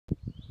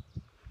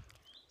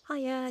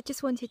I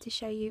just wanted to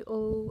show you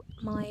all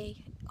my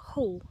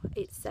haul.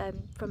 It's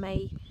from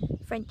a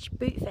French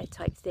boot fair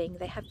type thing.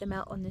 They have them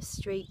out on the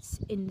streets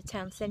in the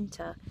town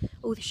centre.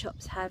 All the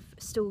shops have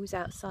stalls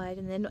outside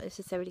and they're not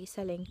necessarily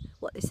selling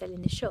what they sell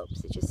in the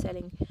shops, they're just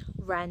selling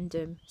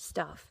random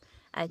stuff.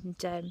 And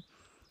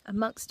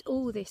amongst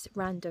all this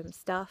random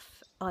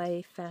stuff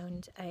I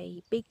found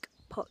a big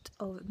pot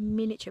of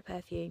miniature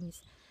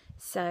perfumes.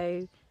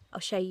 So I'll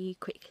show you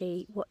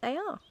quickly what they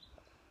are.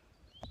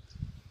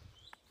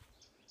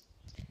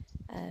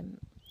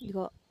 You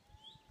got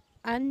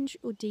Ange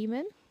or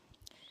Demon.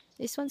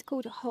 This one's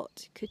called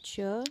Haute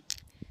Couture.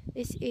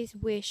 This is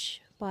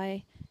Wish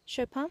by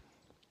Chopin.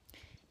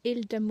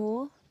 Ile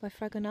d'Amour by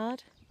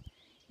Fragonard.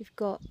 You've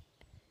got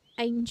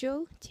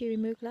Angel, Thierry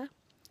Mugler.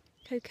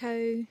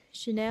 Coco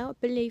Chanel. I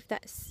believe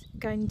that's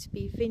going to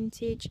be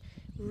vintage.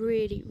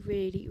 Really,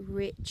 really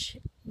rich.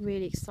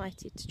 Really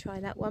excited to try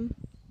that one.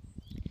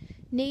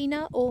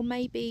 Nina, or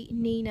maybe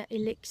Nina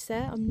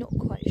Elixir. I'm not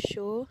quite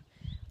sure.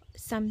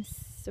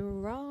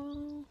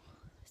 Samsara,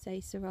 say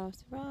Sarah,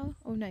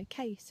 oh no,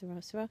 K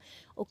Sarah.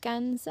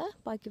 Organza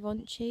by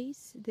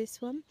Givenchy's,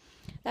 this one.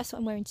 That's what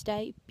I'm wearing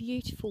today.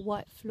 Beautiful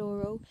white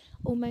floral,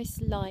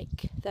 almost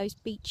like those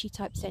beachy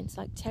type scents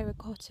like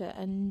terracotta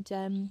and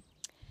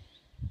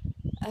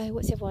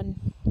what's the other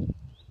one?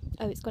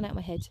 Oh, it's gone out of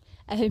my head.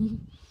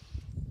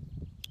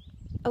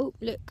 Oh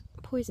look,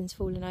 Poison's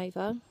fallen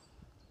over.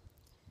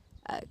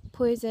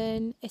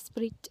 Poison,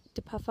 Esprit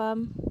de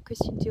Parfum,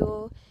 Christian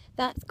Dior.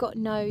 That's got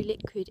no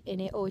liquid in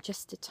it, or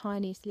just the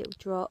tiniest little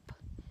drop.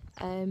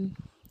 Can't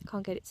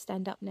get it to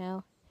stand up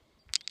now.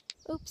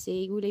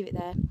 Oopsie, we'll leave it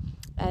there.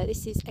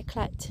 This is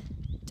Eclat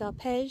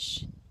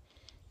d'Arpège.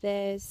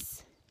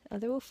 There's, oh,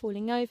 they're all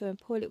falling over,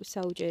 poor little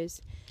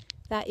soldiers.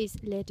 That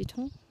is L'air du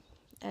Temps.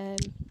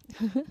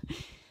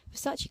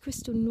 Versace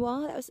Crystal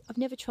Noir. I've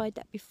never tried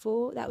that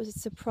before. That was a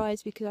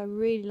surprise because I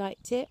really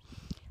liked it.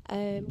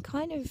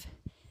 Kind of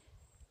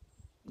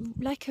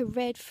like a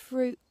red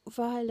fruit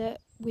violet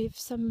with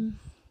some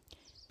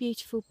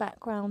beautiful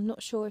background.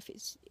 Not sure if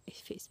it's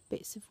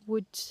bits of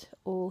wood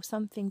or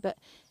something, but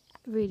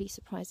really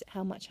surprised at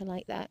how much I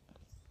like that.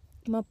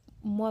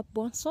 Moi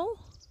Boisson.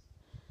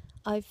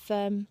 I've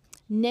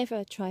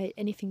never tried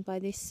anything by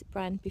this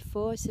brand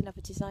before. It's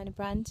another designer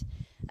brand.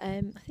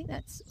 I think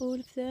that's all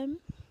of them,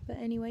 but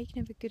anyway, you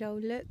can have a good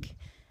old look.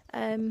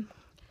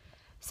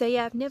 So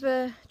yeah, I've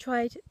never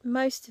tried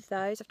most of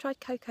those. I've tried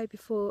Coco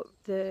before,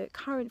 the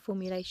current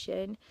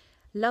formulation.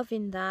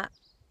 Loving that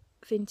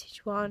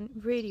vintage one.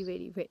 Really,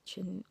 really rich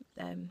and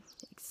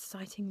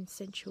exciting and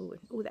sensual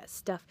and all that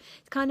stuff.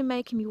 It's kind of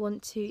making me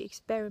want to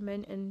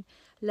experiment and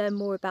learn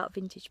more about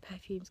vintage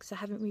perfumes because I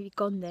haven't really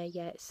gone there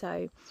yet.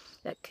 So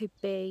that could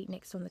be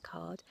next on the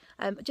card.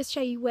 I'll just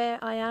show you where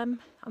I am.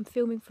 I'm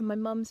filming from my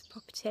mum's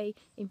property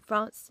in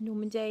France,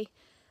 Normandy.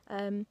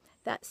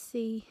 That's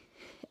the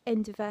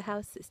end of our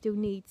house that still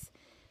needs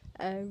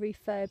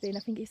refurbing. I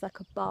think it's like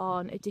a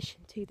barn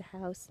addition to the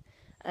house.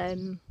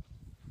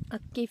 I'll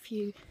give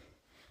you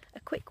a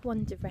quick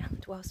wander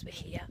round whilst we're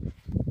here.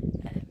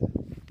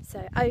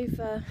 So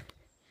over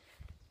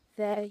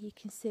there you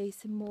can see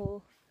some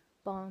more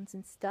barns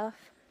and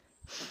stuff.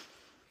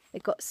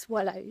 They've got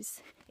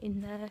swallows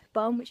in their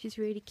barn, which is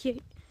really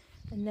cute.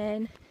 And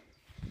then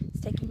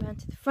it's taking me around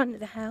to the front of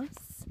the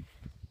house.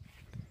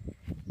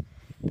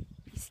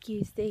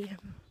 Excuse the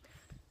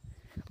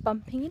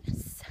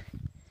bumpiness.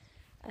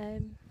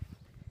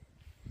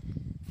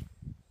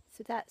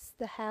 So that's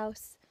the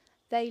house.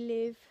 They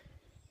live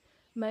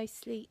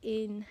mostly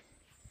in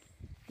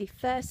the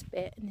first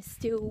bit and they're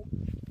still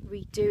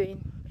redoing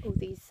all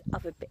these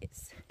other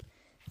bits.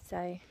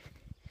 So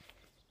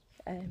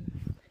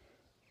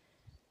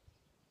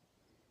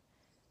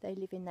they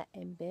live in that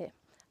end bit,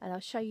 and I'll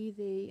show you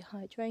the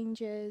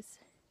hydrangeas.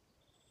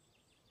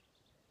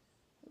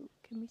 Ooh,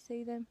 can we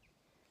see them?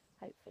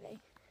 Hopefully.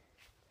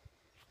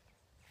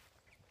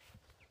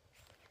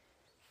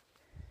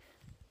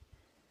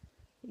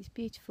 These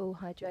beautiful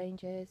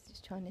hydrangeas,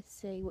 just trying to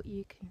see what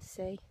you can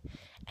see.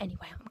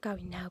 Anyway, I'm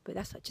going now, but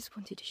that's what I just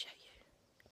wanted to show you.